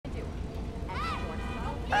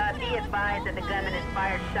Be advised that the gunman has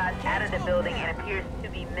fired shots out of the building and appears to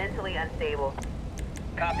be mentally unstable.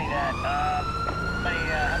 Copy that. How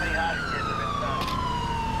many hostages have been found?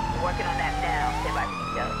 We're working on that now. Stay by for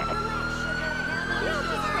details.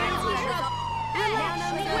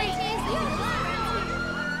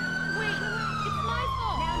 Wait, it's my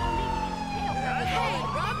fault. Hey,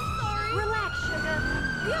 I'm sorry. Relax, sugar.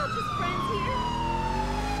 We all just friends here.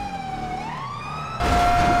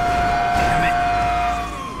 Damn it.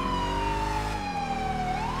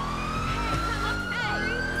 Hey,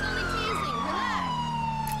 I was only teasing. Relax.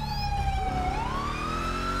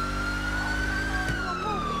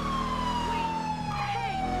 Wait,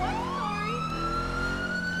 hey, I'm sorry.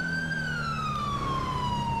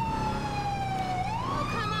 Oh,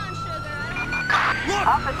 come on, sugar.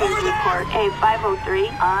 Officers report K503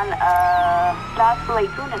 on Las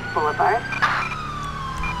Leitunas Boulevard.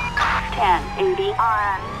 1080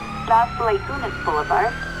 on Las Leitunas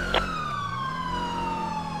Boulevard.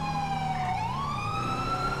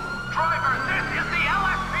 Driver, this is the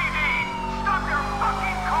LSPD! Stop your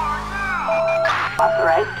fucking car now!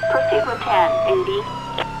 Authorized. Proceed with 1080.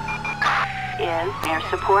 Is air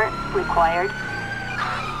support required?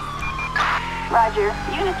 Roger.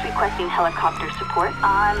 Units requesting helicopter support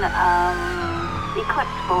on,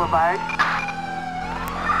 Eclipse Boulevard.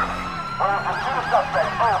 Pursuit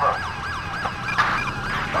suspect, over.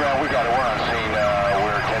 Ground, we got it. We're on scene.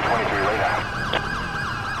 We're 1023 right now.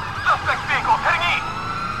 Suspect vehicle heading east!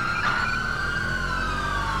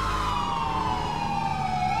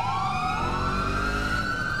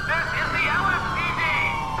 This is the LSPD!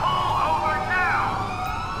 Pull over now!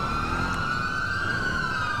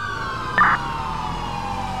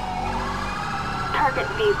 Target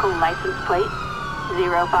vehicle license plate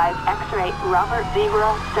 05 X-ray Robert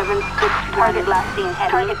 076. Target last seen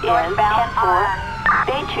heading is 10-4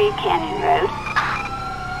 Bay Tree Canyon Road.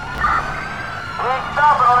 We ain't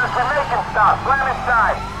stopping on this formation stop. Slam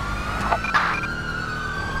inside.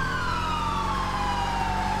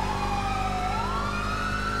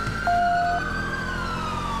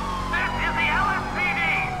 This is the LSPD!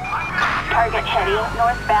 Target heading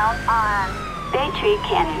northbound on Bay Tree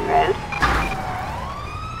Canyon Road.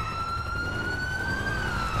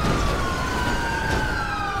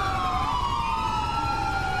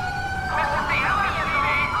 This is the LSPD!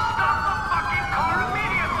 Stop the fucking car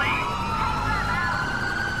immediately!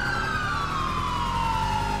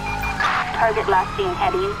 Target last seen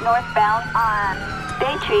heading northbound on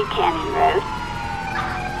Bay Tree Canyon Road.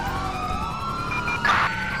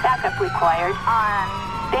 Backup required on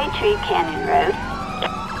Bay Tree Canyon Road.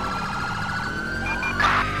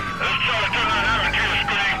 This Charlie 29 out of Key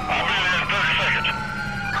Screen. I'll be there in 30 seconds.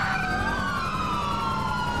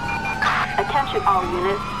 Attention all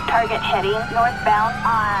units. Target heading northbound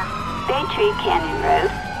on Bay Tree Canyon Road.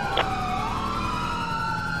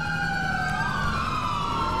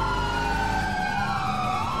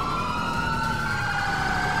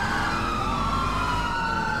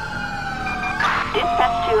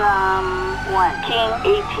 Dispatch to 1 King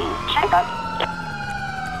 18. Check up.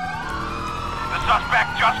 The suspect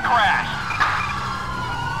just crashed.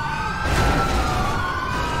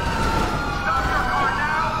 Stop your car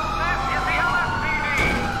now! This is the LSPD!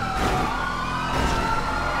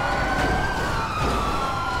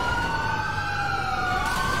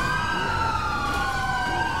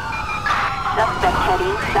 Suspect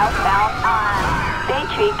heading southbound on Bay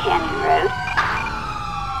Tree Canyon Road.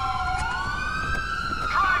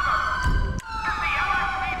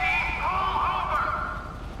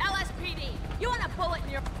 LSPD, you want a bullet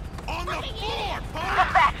in your... On the floor!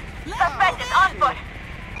 Suspect is on foot.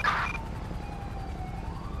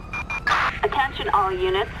 Attention all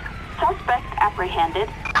units. Suspect apprehended.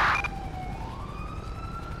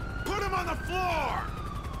 Put him on the floor!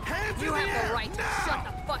 Hands You in the have air! the right to now! shut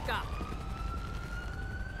the fuck up.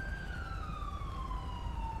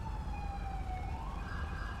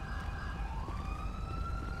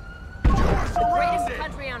 You are The greatest surrounded!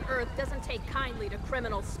 country on earth doesn't take kindly to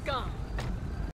criminal scum.